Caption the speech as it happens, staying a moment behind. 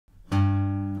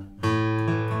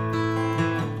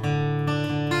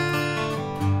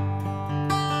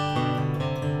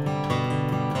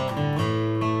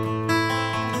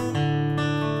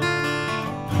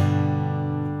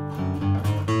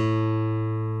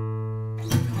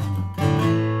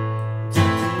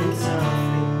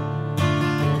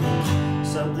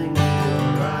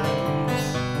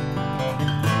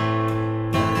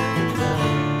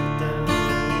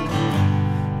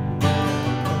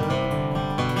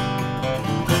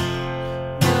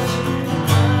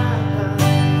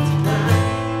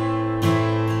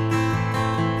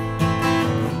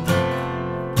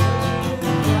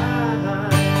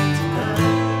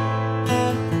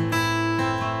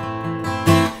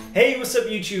Hey, what's up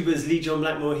YouTubers? Lee John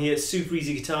Blackmore here at Super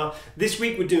Easy Guitar. This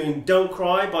week we're doing Don't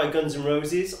Cry by Guns N'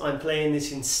 Roses. I'm playing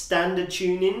this in standard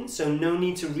tuning, so no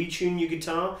need to retune your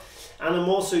guitar. And I'm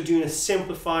also doing a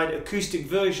simplified acoustic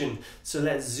version, so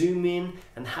let's zoom in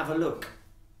and have a look.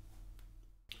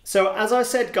 So as I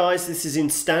said guys, this is in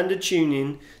standard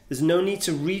tuning. There's no need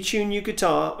to retune your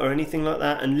guitar or anything like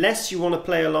that unless you want to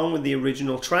play along with the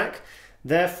original track.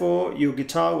 Therefore your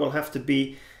guitar will have to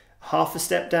be half a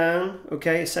step down,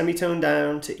 okay, a semitone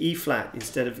down to E flat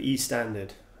instead of E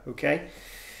standard, okay.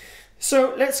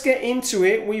 So let's get into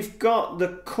it. We've got the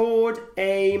chord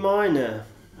A minor.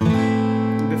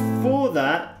 Before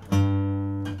that,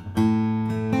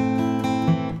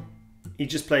 he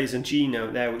just plays a G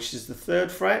note there, which is the 3rd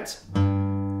fret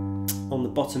on the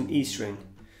bottom E string.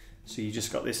 So you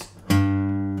just got this.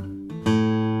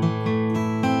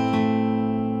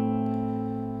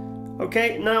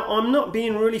 Okay, now I'm not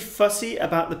being really fussy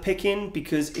about the picking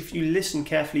because if you listen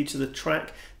carefully to the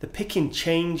track, the picking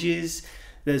changes.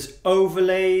 There's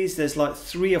overlays, there's like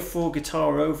 3 or 4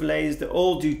 guitar overlays that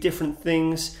all do different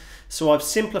things. So I've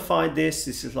simplified this.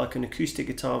 This is like an acoustic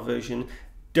guitar version.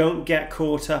 Don't get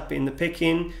caught up in the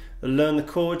picking. Learn the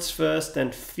chords first,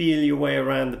 then feel your way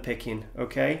around the picking,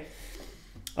 okay?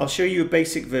 I'll show you a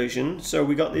basic version. So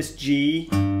we got this G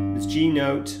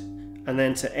note, and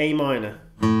then to A minor.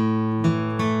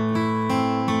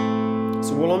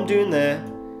 So what I'm doing there,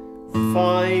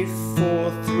 5,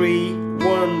 4, 3,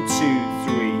 1,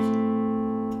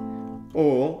 2, 3.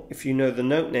 Or, if you know the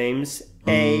note names,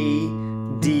 A,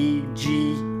 D,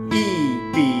 G,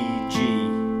 E, B, G.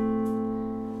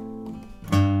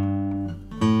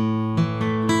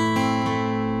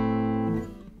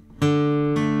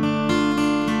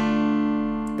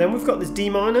 Then we've got this D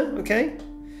minor, okay?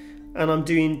 And I'm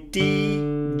doing D,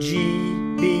 G,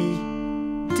 B,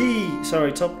 D,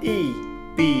 sorry, top E,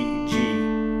 B, G.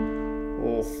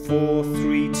 Or 4,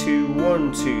 3, 2,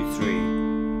 1, 2, 3.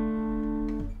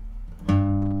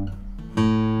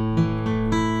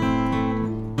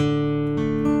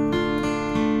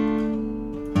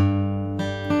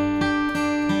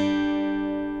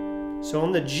 So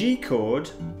on the G chord,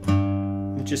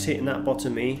 I'm just hitting that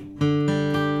bottom E,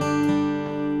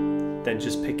 then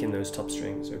just picking those top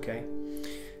strings, okay?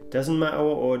 Doesn't matter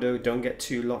what order, don't get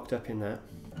too locked up in that.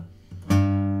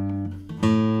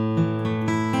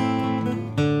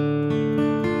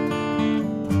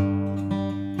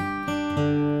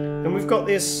 And we've got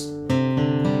this,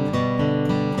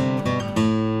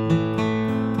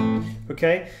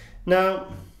 okay? Now,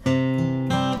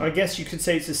 I guess you could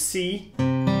say it's a C.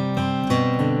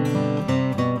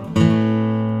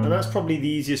 And that's probably the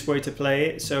easiest way to play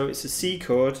it. So it's a C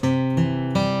chord, but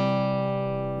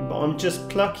I'm just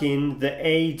plucking the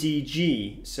A, D,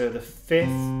 G. So the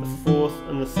 5th, the 4th,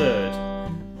 and the 3rd.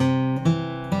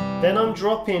 Then I'm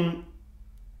dropping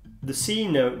the C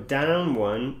note down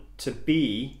 1 to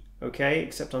B, okay,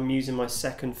 except I'm using my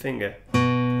 2nd finger.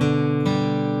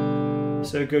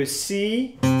 So it goes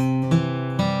C,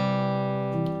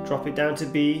 drop it down to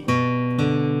B,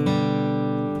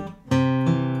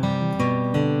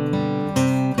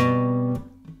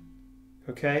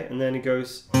 okay, and then it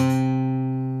goes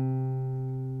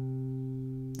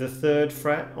the 3rd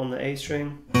fret on the A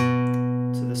string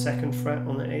to the 2nd fret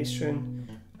on the A string,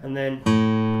 and then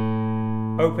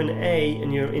open A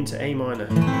and you're into A minor.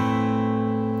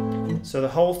 So the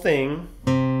whole thing,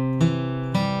 and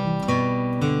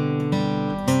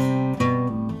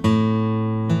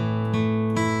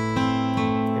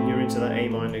you're into that A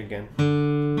minor again.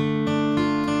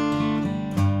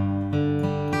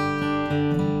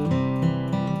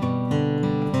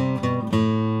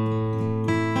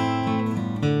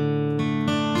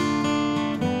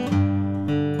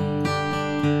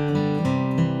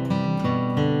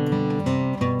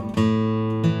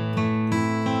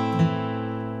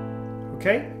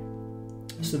 Okay,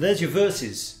 so there's your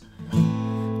verses. Talk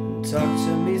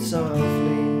to me softly.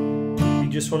 You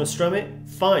just want to strum it?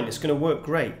 Fine, it's going to work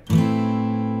great.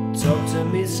 Talk to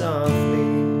me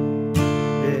softly.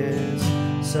 There's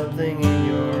something in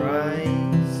your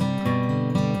eyes.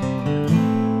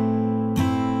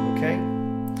 Okay,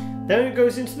 then it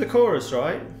goes into the chorus,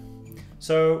 right?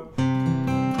 So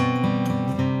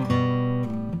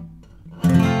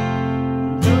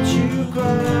don't you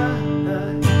cry.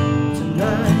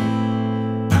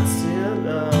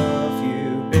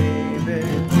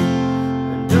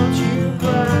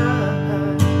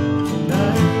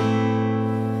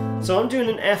 So I'm doing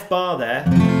an F bar there.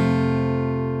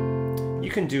 You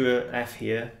can do an F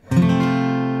here.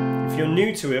 If you're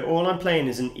new to it, all I'm playing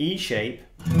is an E shape,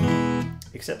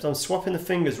 except I'm swapping the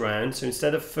fingers round. So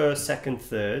instead of 1st, 2nd,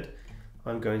 3rd,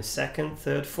 I'm going second,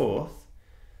 third, fourth,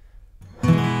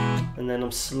 and then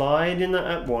I'm sliding that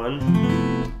up one,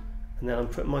 and then I'm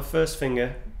putting my first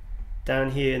finger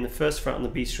down here in the first fret on the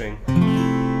B string.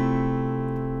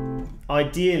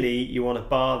 Ideally, you want to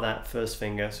bar that first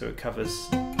finger so it covers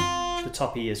the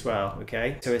top E as well,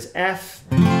 okay? So it's F,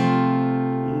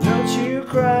 don't you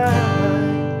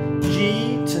cry,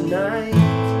 G tonight,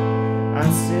 I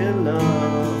still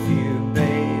love you,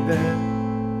 baby.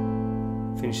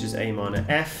 Finishes A minor,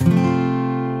 F,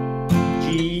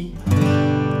 G,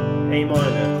 A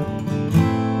minor.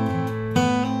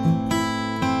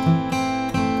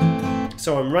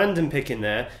 So I'm random picking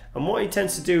there, and what he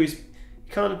tends to do is he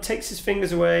kind of takes his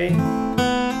fingers away.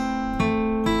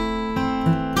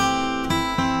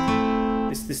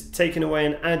 This taking away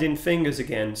and adding fingers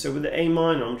again. So with the A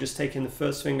minor, I'm just taking the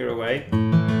first finger away.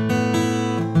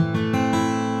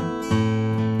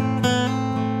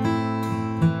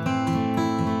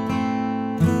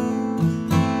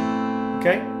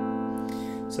 Okay,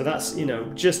 so that's, you know,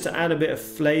 just to add a bit of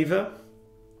flavor.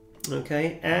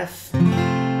 Okay, F, G,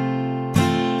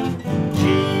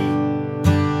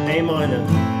 A minor,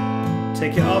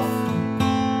 take it off,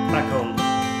 back on.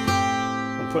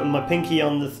 I'm putting my pinky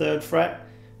on the third fret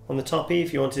on the top E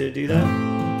if you wanted to do that,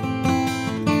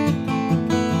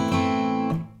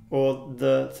 or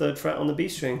the third fret on the B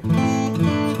string.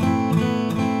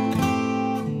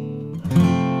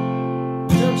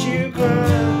 Don't you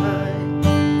cry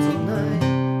tonight,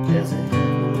 there's a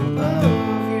heaven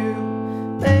above you,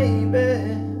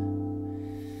 baby.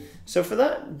 So for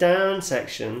that down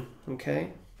section,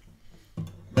 okay,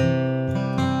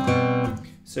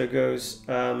 so it goes,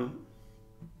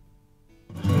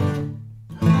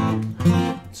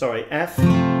 sorry, F,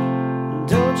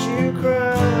 don't you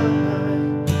cry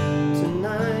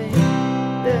tonight,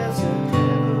 there's a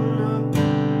heaven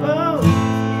above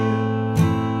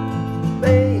you,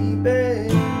 baby.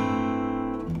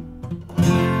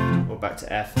 Or back to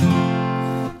F.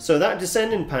 So that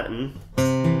descending pattern,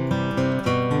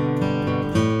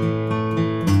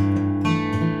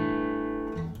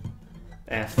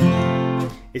 F,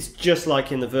 it's just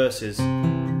like in the verses,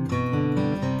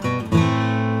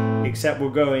 except we'll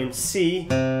go in C,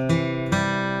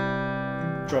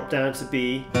 drop down to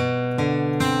B,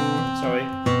 sorry,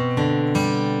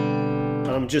 and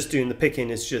I'm just doing the picking,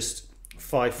 it's just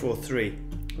 5, 4, 3,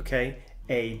 okay,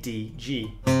 A, D,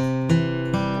 G. And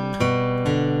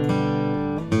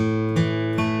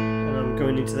I'm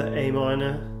going into the A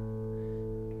minor,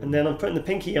 and then I'm putting the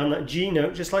pinky on that G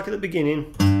note, just like at the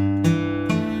beginning.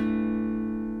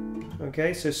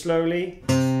 Okay, so slowly.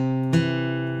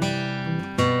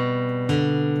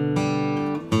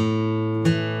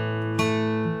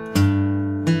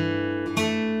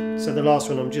 So the last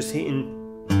one, I'm just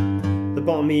hitting the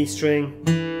bottom E string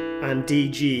and D,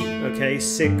 G, okay,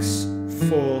 6,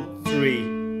 4, 3.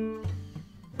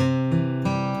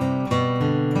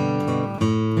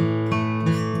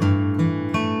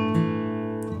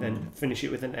 Then finish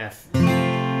it with an F.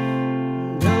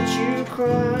 Don't you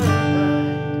cry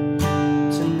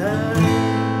tonight.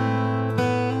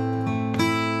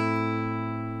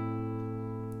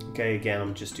 Okay, again,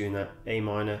 I'm just doing that A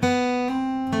minor.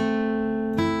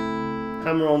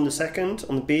 Hammer on the second,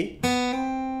 on the B,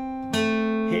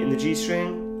 hitting the G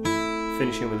string,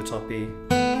 finishing with the top E.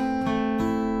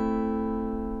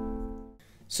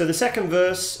 So the second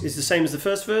verse is the same as the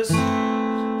first verse.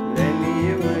 Let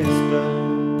me a whisper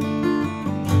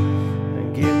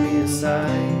and give me a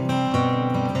sigh.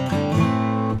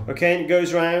 Okay, and it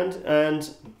goes round and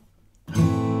da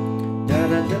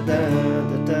da da da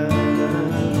da da.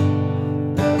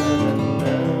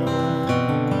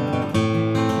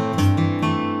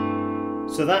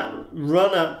 So that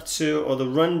run up to, or the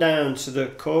run down to the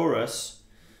chorus,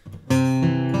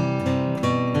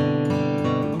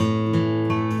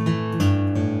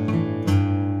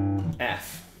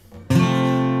 F.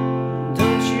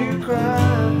 Don't you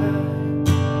cry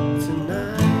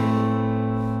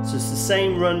tonight. So it's the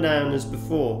same run down as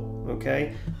before,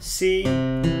 okay? C,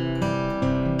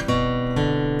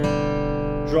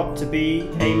 drop to B,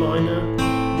 A minor,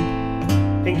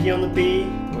 pinky on the B,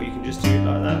 or you can just do it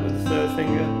like that with the third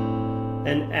finger,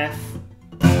 then F.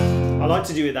 I like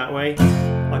to do it that way,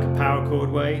 like a power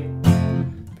chord way,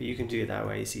 but you can do it that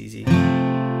way, it's easy.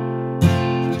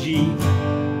 G.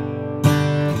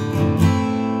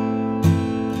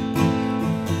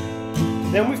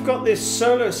 Then we've got this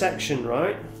solo section,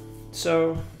 right?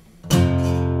 So,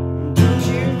 don't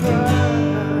you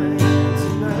cry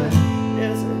tonight,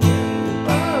 there's a heaven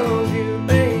above you,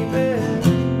 baby.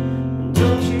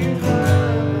 Don't you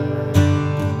cry,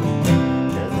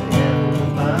 there's a heaven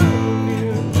above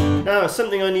you. Now,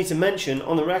 something I need to mention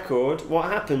on the record, what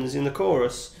happens in the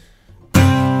chorus.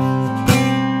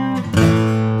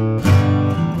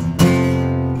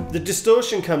 The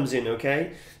distortion comes in,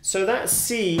 okay? So that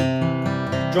C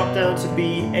drop down to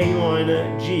B, A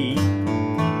minor, G.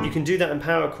 You can do that in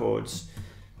power chords.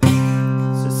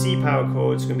 So C power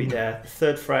chord's going to be there.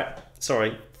 Third fret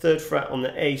on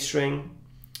the A string,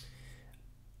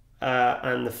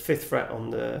 and the 5th fret on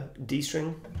the D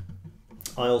string.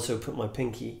 I also put my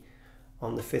pinky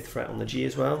on the 5th fret on the G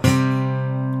as well.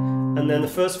 And then the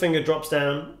first finger drops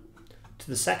down to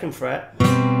the 2nd fret.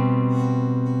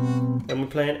 Then we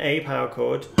play an A power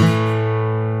chord,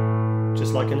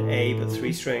 just like an A but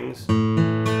 3 strings.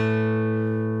 Then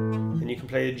you can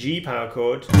play a G power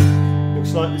chord,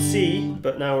 looks like the C,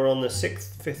 but now we're on the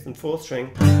 6th, 5th and 4th string.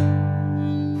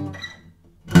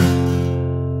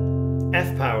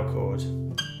 F power chord,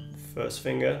 first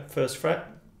finger, 1st fret,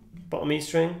 bottom E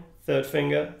string, 3rd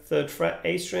finger, 3rd fret,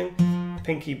 A string,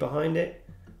 pinky behind it,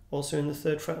 also in the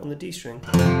 3rd fret on the D string.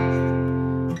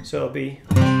 So it'll be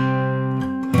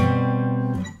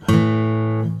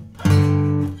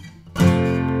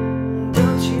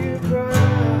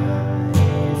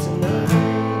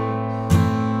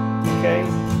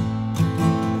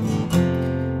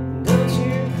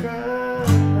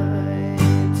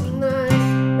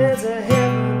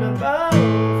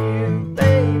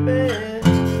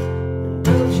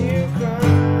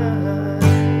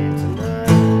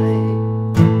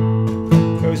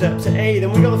up to A,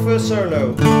 then we got the first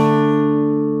solo.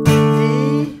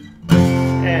 D,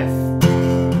 F,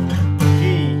 G.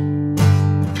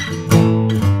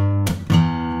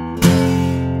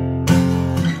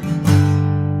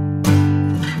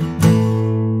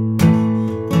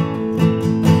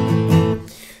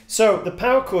 So the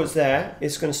power chords there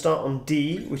is going to start on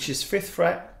D, which is 5th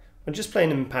fret. I'm just playing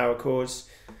them in power chords.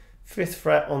 5th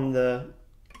fret on the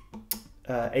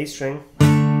A string.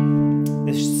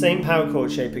 This same power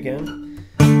chord shape again.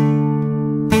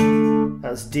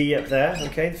 That's D up there,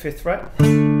 okay, the 5th fret,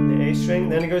 the A string,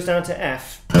 then it goes down to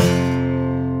F.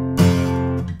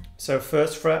 So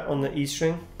 1st fret on the E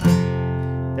string,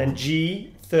 then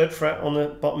G, 3rd fret on the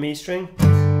bottom E string,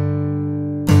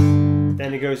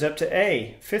 then it goes up to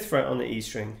A, 5th fret on the E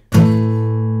string,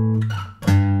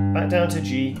 back down to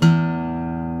G,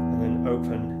 and then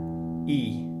open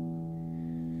E.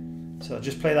 So I'll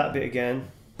just play that bit again.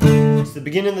 It's the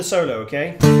beginning of the solo,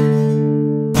 okay?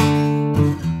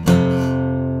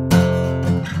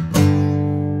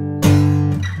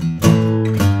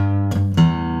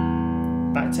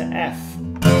 Back to F.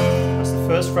 That's the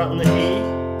 1st fret on the E.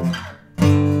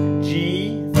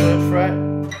 G, 3rd fret.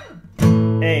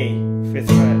 A, 5th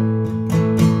fret.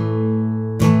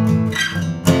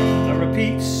 That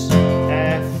repeats.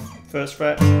 F, 1st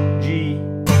fret. G.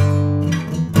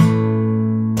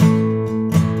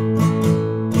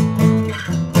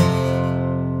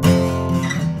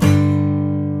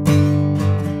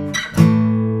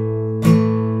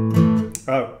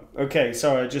 Oh, okay,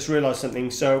 sorry, I just realised something.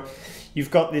 So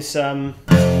you've got this so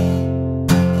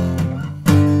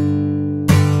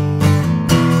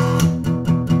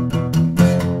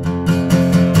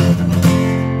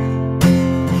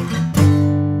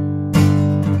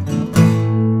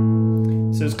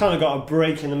it's kind of got a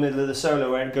break in the middle of the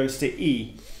solo where it goes to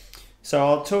E. So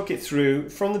I'll talk it through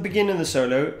from the beginning of the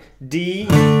solo. D,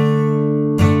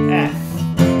 F,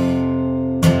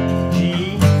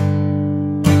 G,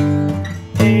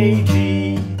 A,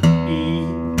 G, E,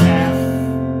 F,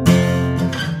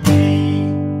 G,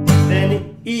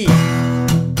 then E.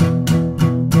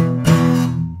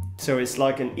 So it's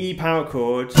like an E power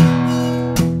chord,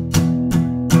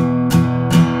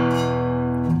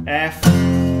 F,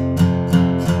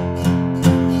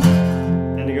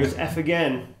 then it goes F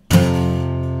again,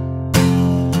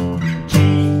 G,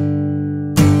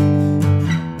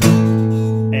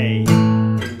 A, you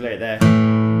can play it there.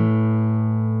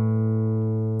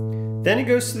 Then it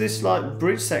goes to this like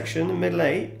bridge section, the middle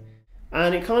 8,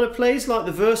 and it kind of plays like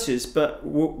the verses, but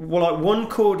like one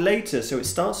chord later, so it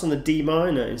starts on the D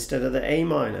minor instead of the A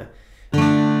minor.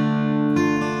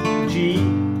 G,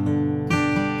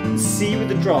 C with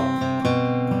the drop,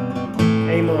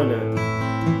 A minor,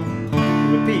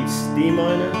 repeats, D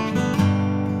minor,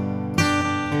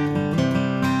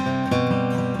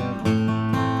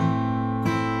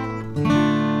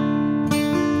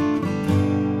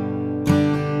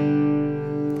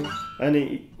 and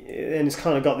it's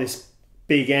kind of got this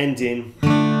big ending.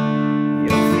 You'll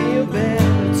feel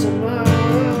better tomorrow.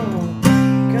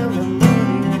 Come on,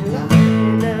 morning,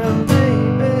 lie now,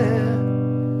 baby.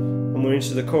 And we're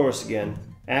into the chorus again.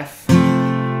 F.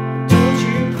 Don't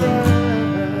you cry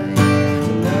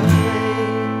tonight.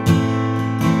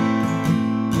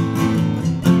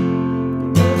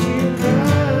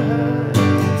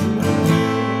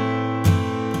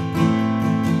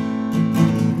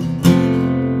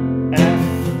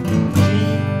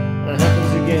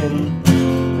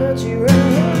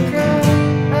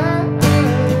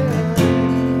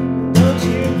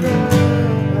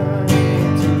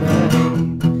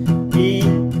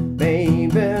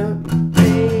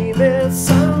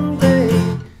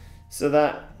 So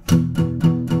that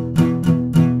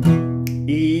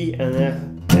E and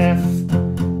F,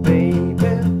 baby,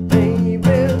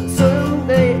 baby,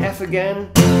 someday F again.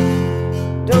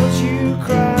 Don't you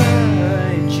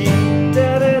cry, G,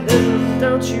 da da da,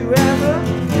 don't you ever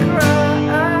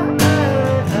cry.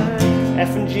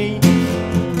 F and G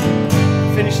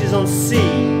finishes on C.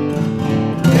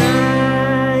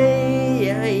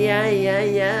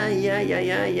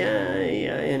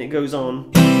 And it goes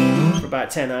on for about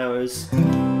 10 hours,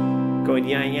 going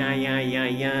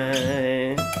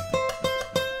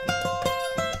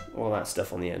all that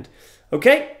stuff on the end.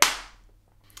 Okay,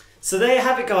 so there you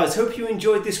have it, guys. Hope you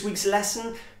enjoyed this week's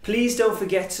lesson. Please don't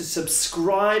forget to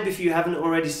subscribe if you haven't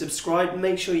already subscribed.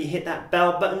 Make sure you hit that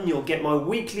bell button. You'll get my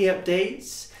weekly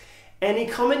updates. Any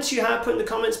comments you have, put in the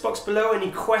comments box below.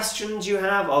 Any questions you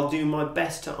have, I'll do my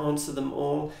best to answer them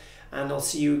all. And I'll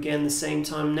see you again the same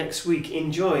time next week.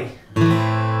 Enjoy.